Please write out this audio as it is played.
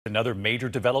Another major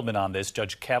development on this,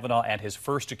 Judge Kavanaugh and his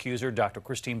first accuser, Dr.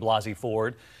 Christine Blasey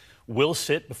Ford, will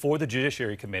sit before the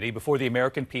Judiciary Committee, before the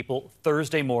American people,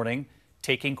 Thursday morning,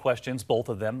 taking questions, both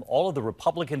of them. All of the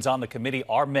Republicans on the committee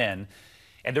are men.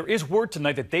 And there is word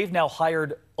tonight that they've now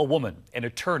hired a woman, an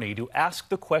attorney, to ask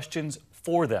the questions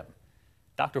for them.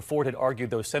 Dr. Ford had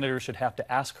argued those senators should have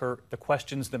to ask her the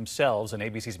questions themselves, and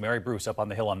ABC's Mary Bruce up on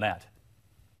the Hill on that.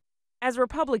 As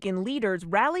Republican leaders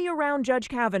rally around Judge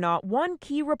Kavanaugh, one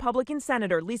key Republican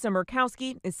senator, Lisa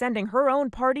Murkowski, is sending her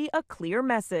own party a clear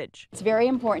message. It's very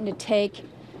important to take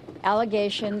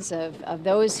allegations of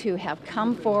those who have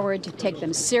come forward, to take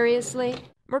them seriously.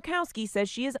 Murkowski says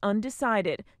she is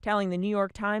undecided, telling the New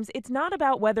York Times it's not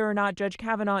about whether or not Judge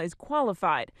Kavanaugh is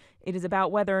qualified. It is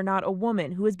about whether or not a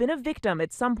woman who has been a victim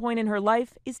at some point in her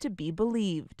life is to be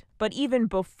believed. But even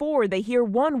before they hear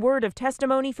one word of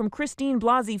testimony from Christine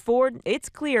Blasey Ford, it's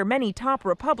clear many top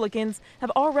Republicans have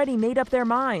already made up their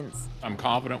minds. I'm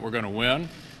confident we're going to win.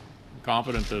 I'm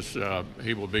confident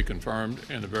he will be confirmed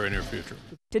in the very near future.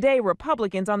 Today,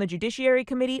 Republicans on the Judiciary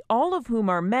Committee, all of whom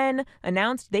are men,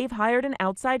 announced they've hired an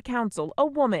outside counsel, a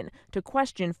woman, to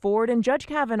question Ford and Judge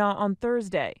Kavanaugh on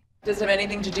Thursday. Does it have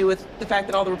anything to do with the fact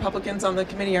that all the Republicans on the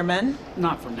committee are men?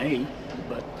 Not for me,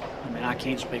 but I mean, I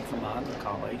can't speak for my other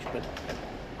colleagues, but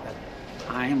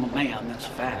I am a man, that's a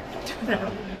fact.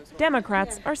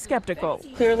 Democrats are skeptical.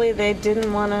 Clearly, they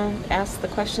didn't want to ask the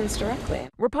questions directly.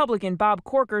 Republican Bob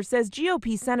Corker says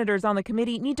GOP senators on the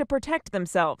committee need to protect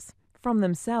themselves from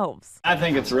themselves. I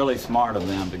think it's really smart of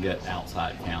them to get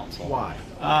outside counsel. Why?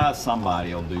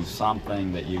 Somebody will do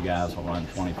something that you guys will run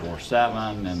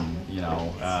 24/7, and you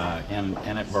know,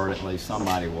 inadvertently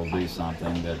somebody will do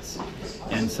something that's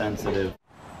insensitive.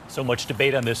 So much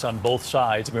debate on this on both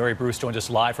sides. Mary Bruce joins us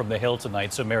live from the Hill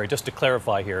tonight. So, Mary, just to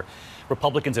clarify here,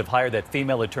 Republicans have hired that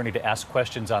female attorney to ask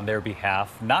questions on their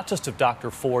behalf, not just of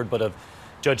Dr. Ford, but of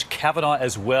Judge Kavanaugh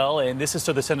as well. And this is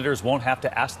so the senators won't have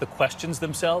to ask the questions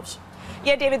themselves?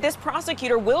 Yeah, David, this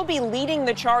prosecutor will be leading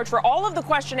the charge for all of the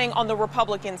questioning on the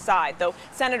Republican side, though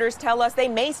senators tell us they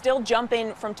may still jump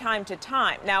in from time to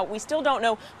time. Now, we still don't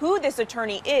know who this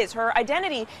attorney is. Her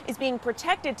identity is being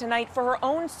protected tonight for her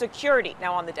own security.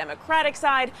 Now, on the Democratic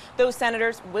side, those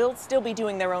senators will still be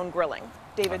doing their own grilling.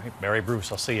 David. Right, Mary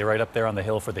Bruce, I'll see you right up there on the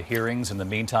Hill for the hearings. In the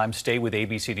meantime, stay with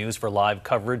ABC News for live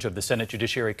coverage of the Senate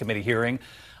Judiciary Committee hearing.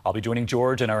 I'll be joining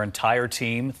George and our entire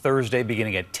team Thursday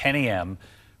beginning at 10 a.m.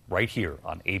 right here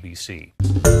on ABC.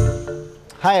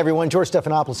 Hi, everyone. George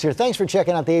Stephanopoulos here. Thanks for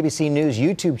checking out the ABC News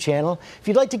YouTube channel. If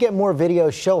you'd like to get more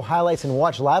videos, show highlights, and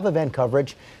watch live event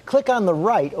coverage, click on the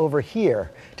right over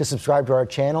here to subscribe to our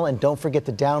channel. And don't forget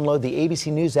to download the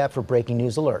ABC News app for breaking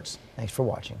news alerts. Thanks for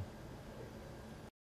watching.